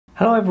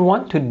Hello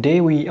everyone, today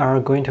we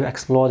are going to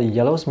explore the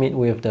yellows made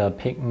with the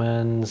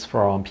pigments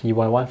from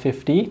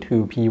PY150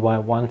 to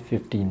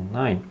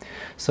PY159.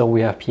 So we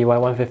have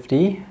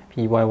PY150,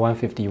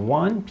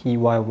 PY151,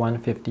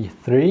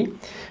 PY153,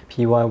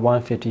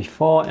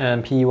 PY154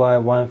 and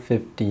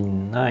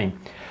PY159.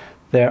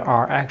 There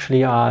are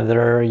actually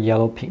other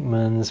yellow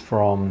pigments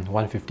from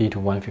 150 to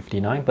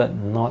 159, but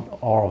not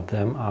all of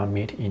them are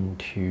made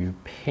into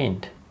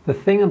paint. The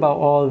thing about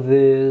all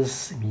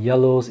these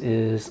yellows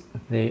is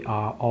they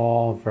are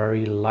all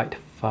very light,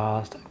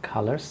 fast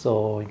colors,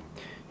 so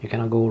you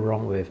cannot go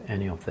wrong with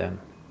any of them.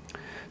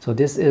 So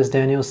this is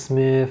Daniel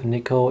Smith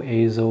Nickel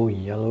Azo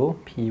Yellow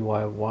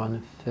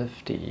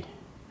PY150.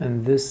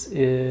 And this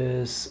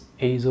is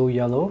Azo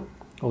Yellow,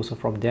 also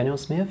from Daniel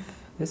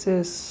Smith.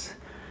 This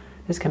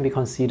can be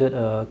considered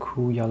a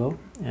cool yellow,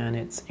 and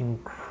it's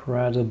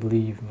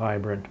incredibly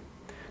vibrant.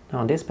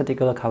 Now this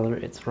particular color,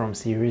 it's from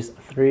series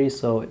 3,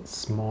 so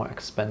it's more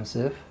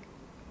expensive.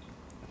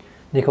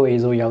 Nickel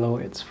Azo Yellow,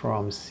 it's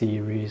from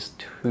series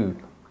 2.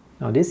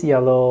 Now this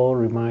yellow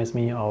reminds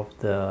me of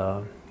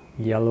the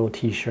yellow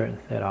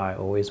t-shirt that I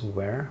always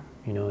wear,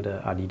 you know,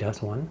 the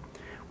Adidas one,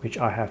 which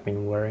I have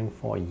been wearing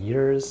for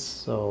years.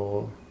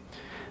 So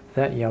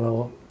that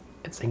yellow,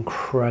 it's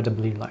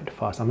incredibly light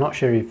fast. I'm not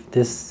sure if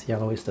this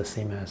yellow is the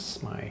same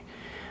as my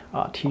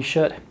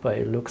t-shirt, but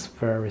it looks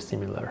very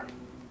similar.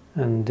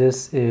 And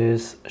this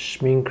is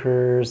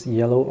Schmincke's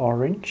Yellow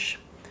Orange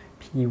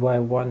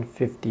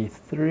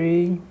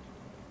PY153.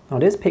 Now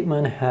this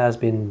pigment has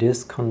been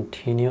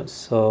discontinued,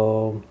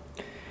 so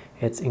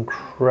it's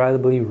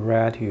incredibly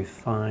rare to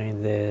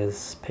find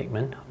this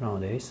pigment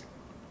nowadays.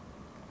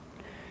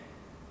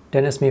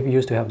 Daniel Smith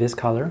used to have this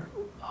color,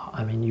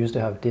 used to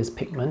have this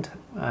pigment,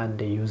 and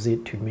they use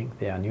it to make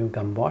their new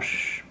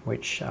gumbosh,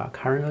 which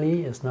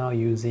currently is now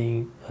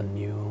using a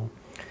new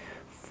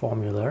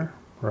formula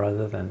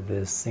rather than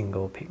this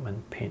single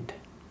pigment paint.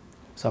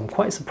 So I'm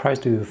quite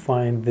surprised to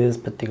find this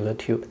particular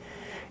tube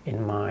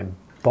in my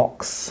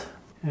box.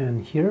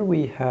 And here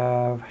we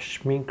have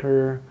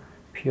Schmincke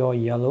Pure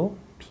Yellow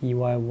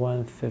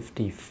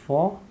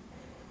PY154.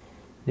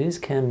 This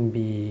can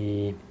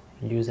be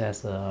used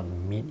as a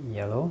mid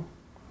yellow.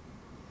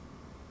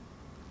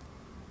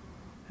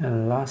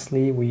 And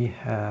lastly we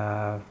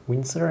have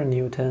Winsor &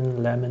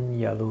 Newton Lemon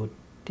Yellow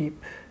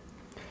Deep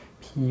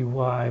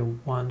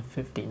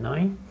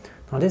PY159.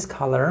 Now this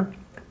color,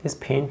 this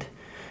paint,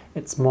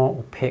 it's more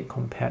opaque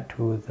compared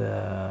to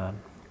the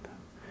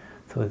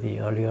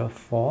earlier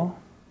four.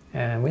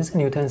 And Winsor &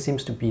 Newton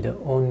seems to be the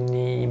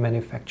only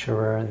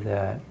manufacturer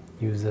that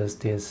uses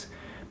this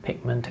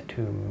pigment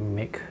to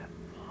make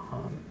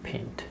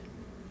paint.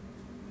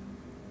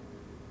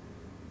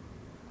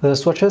 The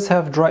swatches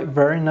have dried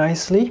very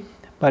nicely.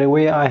 By the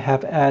way, I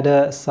have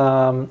added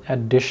some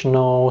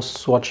additional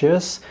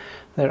swatches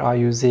that are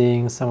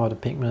using some of the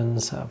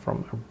pigments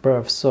from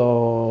above.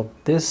 So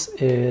this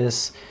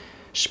is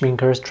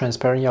Schmincke's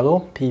Transparent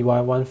Yellow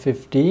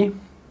PY150.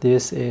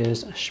 This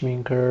is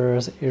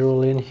Schmincke's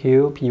Aeroline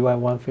Hue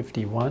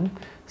PY151,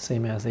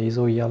 same as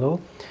Azo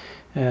Yellow.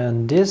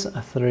 And these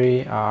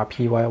three are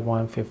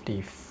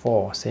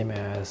PY154, same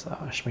as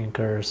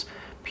Schmincke's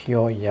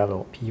Pure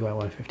Yellow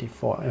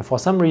PY154. And for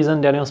some reason,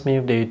 Daniel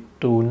Smith, they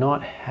do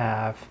not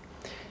have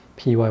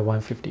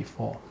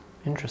PY154.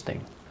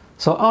 Interesting.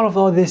 So out of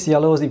all these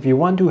yellows, if you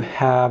want to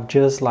have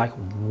just like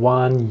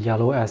one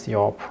yellow as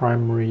your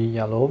primary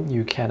yellow,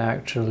 you can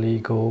actually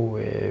go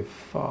with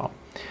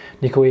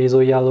Nickel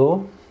Azo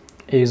Yellow,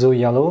 Azo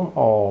Yellow,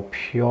 or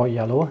Pure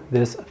Yellow.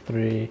 These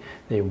three,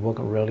 they work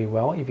really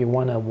well. If you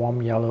want a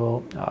warm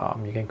yellow,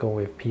 you can go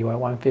with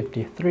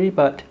PY153,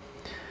 but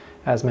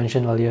as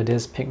mentioned earlier,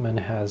 this pigment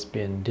has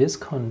been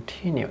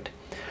discontinued.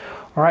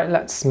 Alright,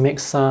 let's make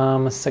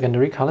some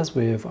secondary colors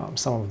with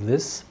some of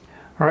this.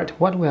 Alright,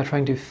 what we are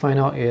trying to find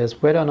out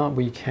is whether or not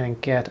we can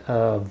get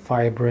a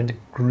vibrant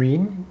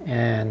green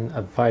and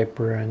a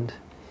vibrant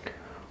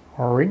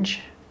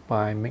orange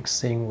by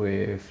mixing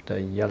with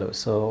the yellow.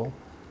 So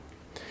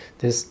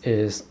this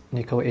is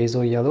Nickel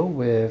Azo Yellow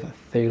with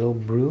Phthalo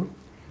Blue.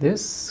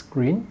 This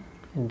green,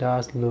 it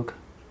does look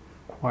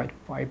quite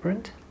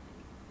vibrant.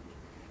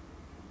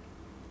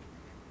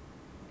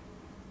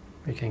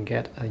 We can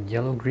get a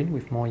yellow green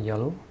with more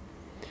yellow,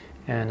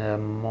 and a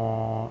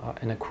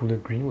cooler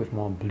green with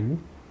more blue,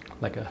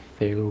 like a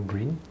phthalo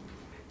green.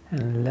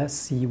 And let's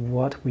see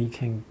what we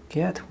can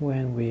get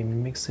when we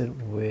mix it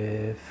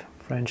with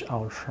French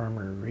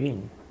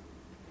ultramarine.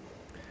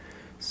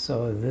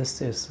 So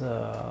this is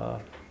a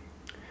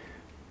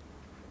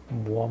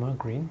warmer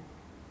green,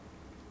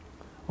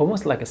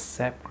 almost like a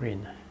sap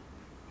green.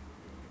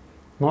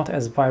 Not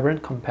as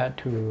vibrant compared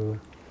to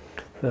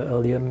the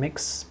earlier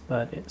mix,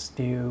 but it's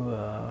still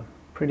a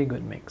pretty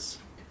good mix.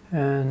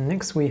 And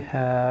next we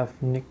have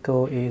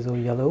Nickel Azo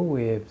Yellow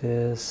with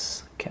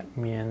this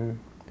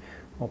cadmium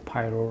or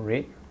pyro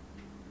red.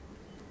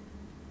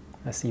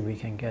 Let's see if we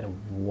can get a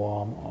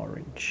warm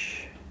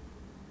orange.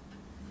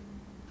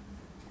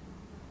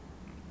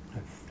 I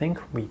think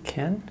we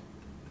can.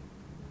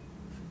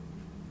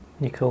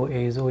 Nickel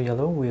Azo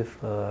Yellow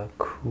with a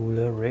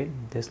cooler red.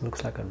 This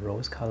looks like a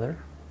rose color.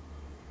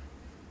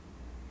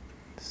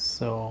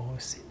 So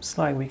it seems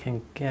like we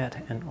can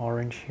get an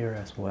orange here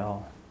as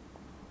well.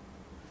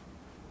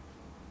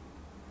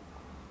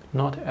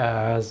 Not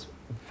as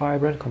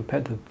vibrant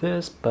compared to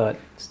this, but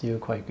still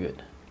quite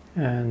good.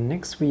 And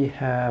next we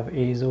have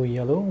Azo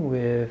Yellow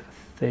with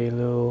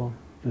Phthalo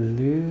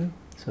Blue.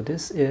 So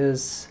this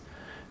is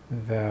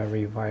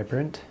very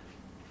vibrant.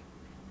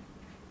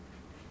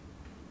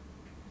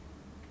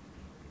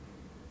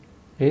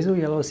 Azo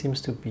Yellow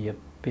seems to be a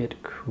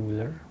bit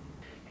cooler.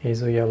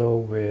 Azo Yellow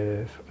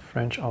with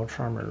French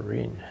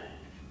Ultramarine.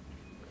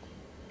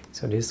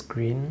 So this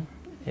green,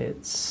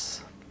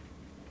 it's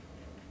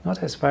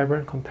not as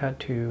vibrant compared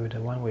to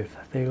the one with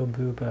Phthalo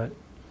Blue, but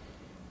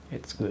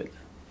it's good.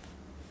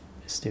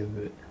 It's still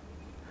good.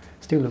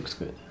 Still looks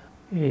good.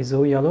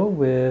 Azo Yellow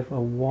with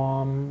a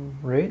warm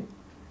red.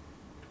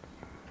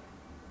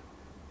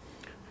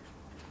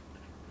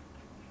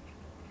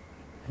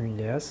 And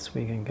yes,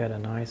 we can get a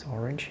nice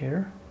orange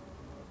here.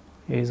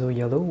 Azo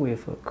Yellow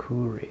with a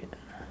cool red.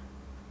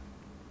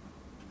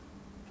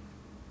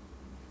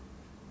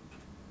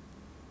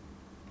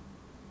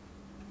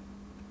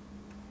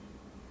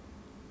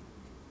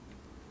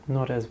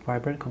 Not as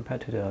vibrant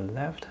compared to the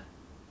left,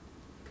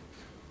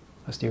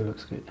 but still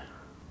looks good.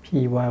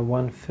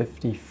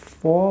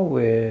 PY154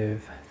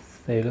 with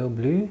Phthalo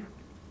Blue.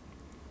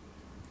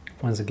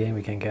 Once again,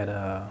 we can get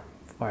a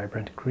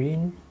vibrant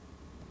green.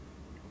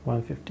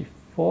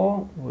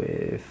 154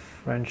 with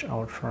French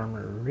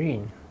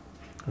Ultramarine,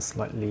 a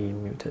slightly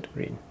muted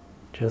green,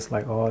 just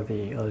like all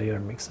the earlier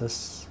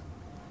mixes.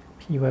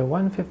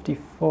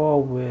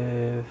 PY154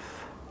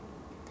 with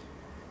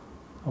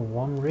a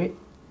warm red.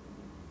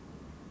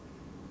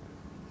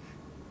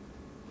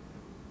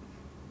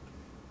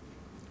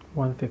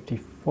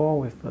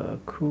 PY154 with a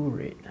cool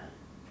red.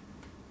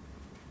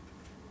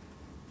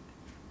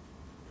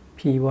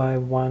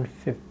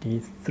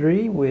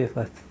 PY153 with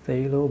a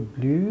Phthalo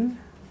Blue.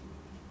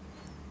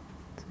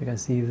 So you can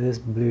see this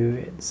blue,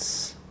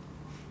 it's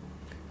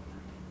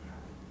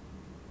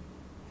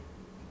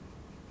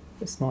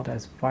not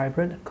as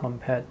vibrant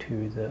compared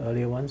to the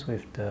earlier ones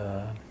with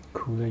the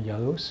cooler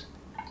yellows.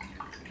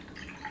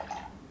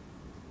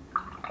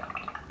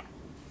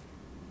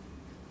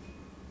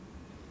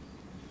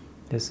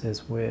 This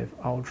is with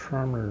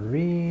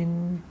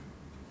Ultramarine.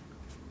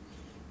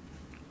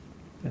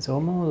 It's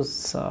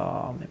almost,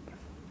 I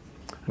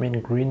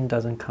mean, green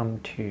doesn't come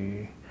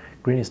to,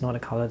 green is not a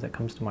color that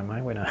comes to my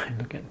mind when I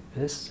look at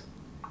this.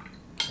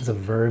 It's a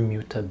very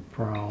muted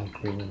brown,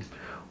 green,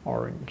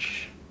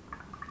 orange.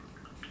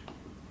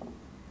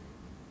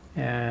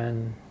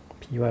 And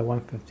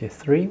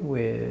PY153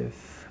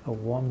 with a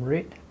warm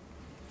red.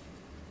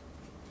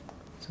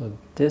 So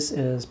this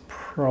is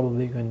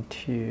probably going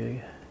to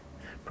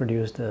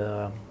produce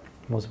the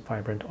most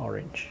vibrant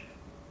orange.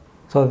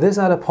 So these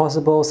are the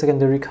possible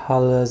secondary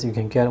colors you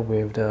can get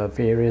with the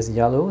various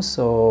yellows.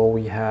 So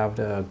we have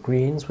the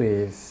greens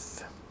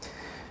with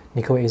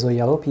Nickel Azo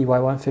Yellow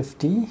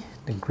PY150,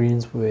 the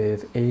greens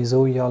with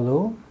Azo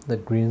Yellow, the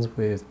greens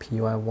with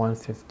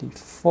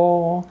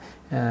PY154,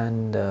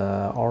 and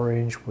the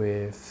orange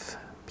with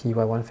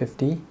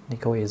PY150,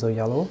 Nickel Azo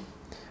Yellow,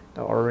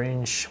 the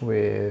orange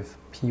with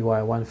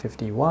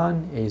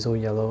PY151, Azo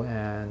Yellow,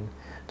 and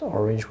the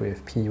orange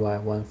with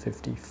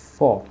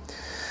PY154.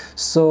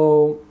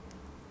 So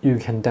you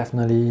can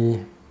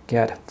definitely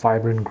get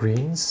vibrant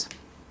greens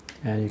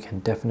and you can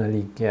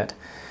definitely get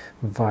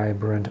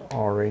vibrant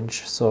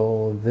orange.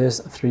 So these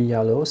three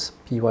yellows,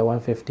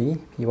 PY150,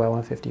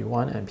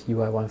 PY151, and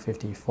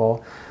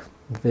PY154,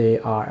 they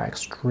are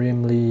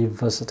extremely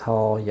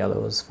versatile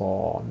yellows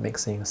for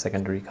mixing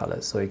secondary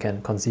colors. So you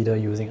can consider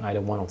using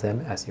either one of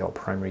them as your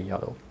primary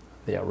yellow.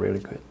 They are really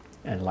good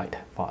and light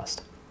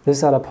fast.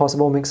 These are the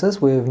possible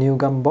mixes with new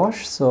gum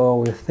Bosch. So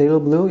with Phthalo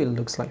Blue, it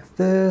looks like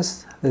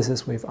this. This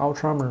is with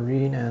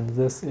Ultramarine, and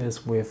this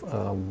is with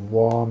a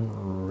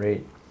warm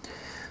red.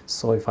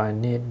 So if I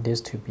need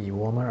this to be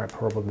warmer, I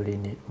probably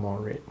need more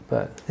red.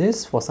 But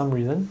this, for some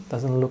reason,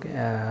 doesn't look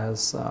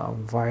as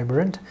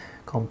vibrant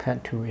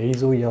compared to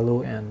Azo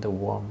Yellow and the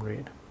warm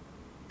red.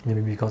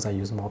 Maybe because I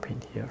use more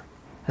paint here.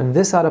 And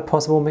these are the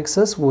possible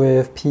mixes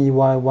with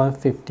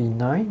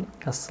PY159,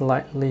 a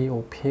slightly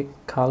opaque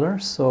color.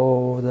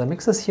 So the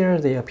mixes here,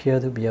 they appear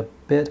to be a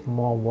bit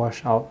more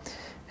washed out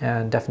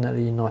and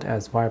definitely not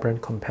as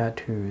vibrant compared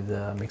to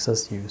the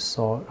mixes you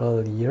saw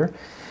earlier.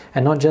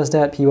 And not just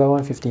that,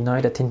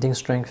 PY159, the tinting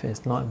strength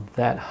is not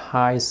that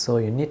high, so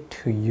you need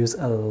to use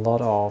a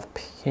lot of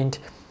paint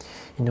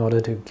in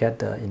order to get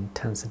the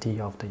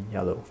intensity of the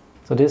yellow.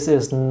 So this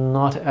is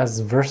not as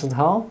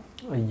versatile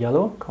a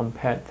yellow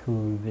compared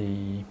to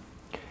the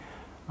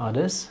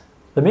others.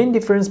 The main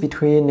difference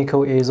between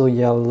Nickel Azo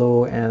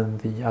Yellow and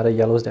the other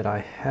yellows that I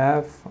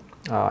have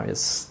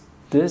is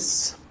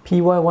this.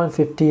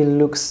 PY150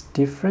 looks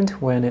different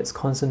when it's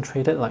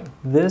concentrated like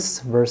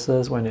this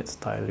versus when it's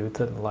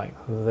diluted like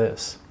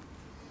this.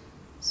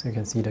 So you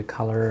can see the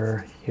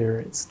color here,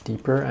 it's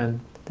deeper,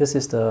 and this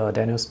is the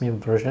Daniel Smith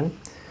version.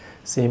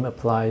 Same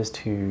applies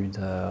to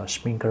the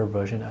Schmincke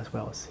version as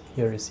well.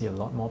 Here you see a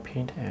lot more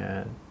paint,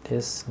 and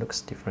this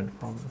looks different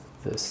from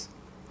this.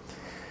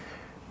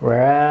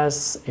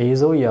 Whereas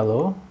Azo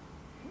Yellow,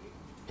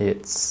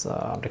 it's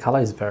the color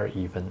is very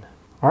even.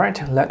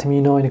 Alright, let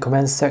me know in the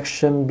comments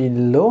section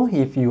below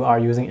if you are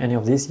using any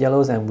of these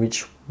yellows and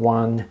which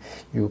one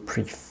you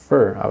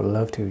prefer. I would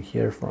love to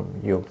hear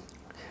from you.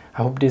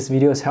 I hope this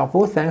video is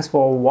helpful. Thanks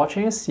for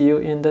watching. See you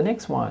in the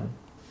next one.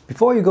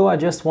 Before you go, I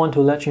just want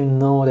to let you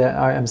know that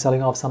I am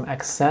selling off some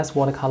excess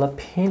watercolor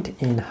paint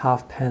in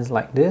half pans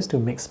like this to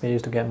make space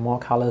to get more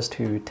colors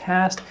to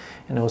test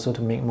and also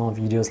to make more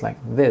videos like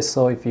this.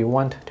 So if you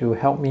want to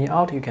help me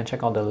out, you can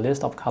check out the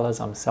list of colors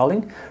I'm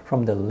selling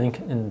from the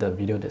link in the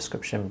video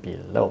description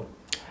below.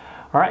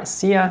 Alright,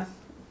 see ya!